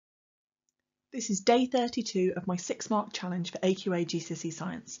This is day 32 of my 6-mark challenge for AQA GCSE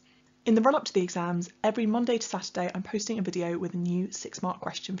Science. In the run-up to the exams, every Monday to Saturday I'm posting a video with a new 6-mark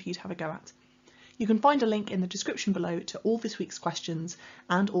question for you to have a go at. You can find a link in the description below to all this week's questions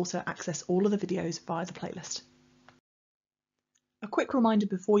and also access all of the videos via the playlist. A quick reminder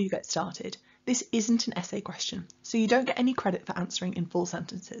before you get started, this isn't an essay question, so you don't get any credit for answering in full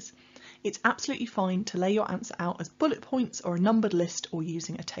sentences. It's absolutely fine to lay your answer out as bullet points or a numbered list or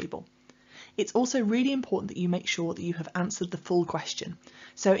using a table. It's also really important that you make sure that you have answered the full question.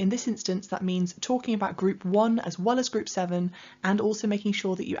 So in this instance, that means talking about group 1 as well as group 7 and also making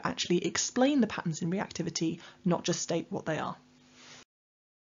sure that you actually explain the patterns in reactivity, not just state what they are.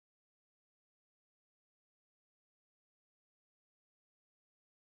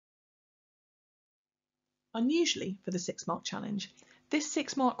 Unusually for the 6-mark challenge, this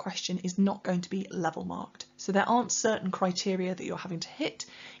 6-mark question is not going to be level marked, so there aren't certain criteria that you're having to hit.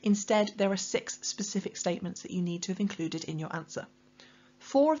 Instead, there are 6 specific statements that you need to have included in your answer.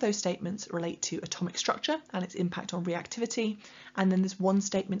 4 of those statements relate to atomic structure and its impact on reactivity, and then there's 1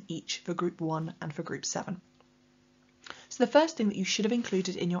 statement each for group 1 and for group 7. So the first thing that you should have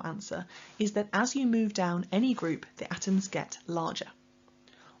included in your answer is that as you move down any group, the atoms get larger.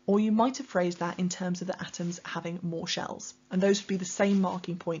 Or you might have phrased that in terms of the atoms having more shells, and those would be the same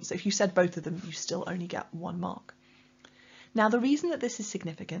marking points. So if you said both of them, you still only get 1 mark. Now, the reason that this is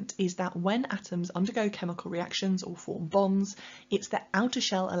significant is that when atoms undergo chemical reactions or form bonds, it's the outer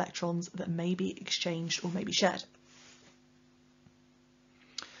shell electrons that may be exchanged or may be shared.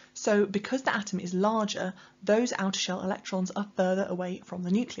 So because the atom is larger, those outer shell electrons are further away from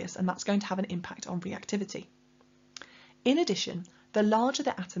the nucleus, and that's going to have an impact on reactivity. In addition, the larger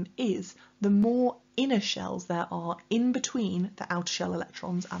the atom is, the more inner shells there are in between the outer shell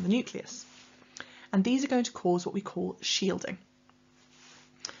electrons and the nucleus. And these are going to cause what we call shielding.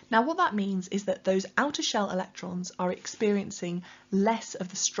 Now what that means is that those outer shell electrons are experiencing less of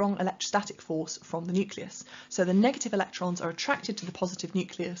the strong electrostatic force from the nucleus. So the negative electrons are attracted to the positive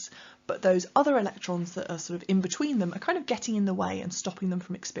nucleus, but those other electrons that are sort of in between them are kind of getting in the way and stopping them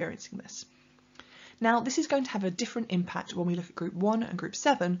from experiencing this. Now, this is going to have a different impact when we look at group 1 and group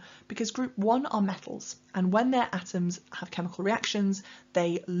 7, because group 1 are metals, and when their atoms have chemical reactions,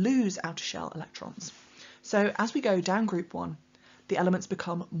 they lose outer shell electrons. So as we go down group 1, the elements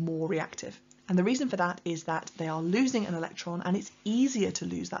become more reactive. And the reason for that is that they are losing an electron, and it's easier to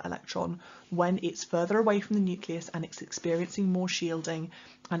lose that electron when it's further away from the nucleus and it's experiencing more shielding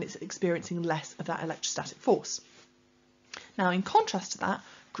and it's experiencing less of that electrostatic force. Now, in contrast to that,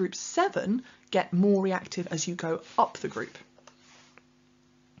 group 7 get more reactive as you go up the group.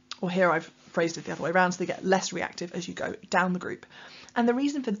 Or here I've phrased it the other way around, so they get less reactive as you go down the group. And the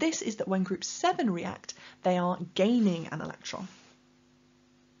reason for this is that when group 7 react, they are gaining an electron.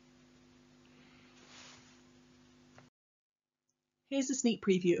 Here's a sneak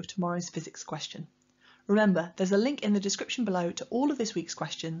preview of tomorrow's physics question. Remember, there's a link in the description below to all of this week's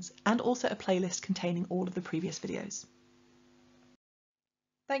questions and also a playlist containing all of the previous videos.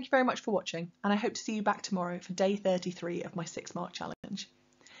 Thank you very much for watching, and I hope to see you back tomorrow for day 33 of my 6-mark challenge.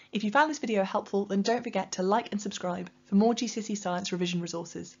 If you found this video helpful, then don't forget to like and subscribe for more GCSE Science revision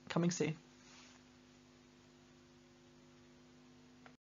resources coming soon.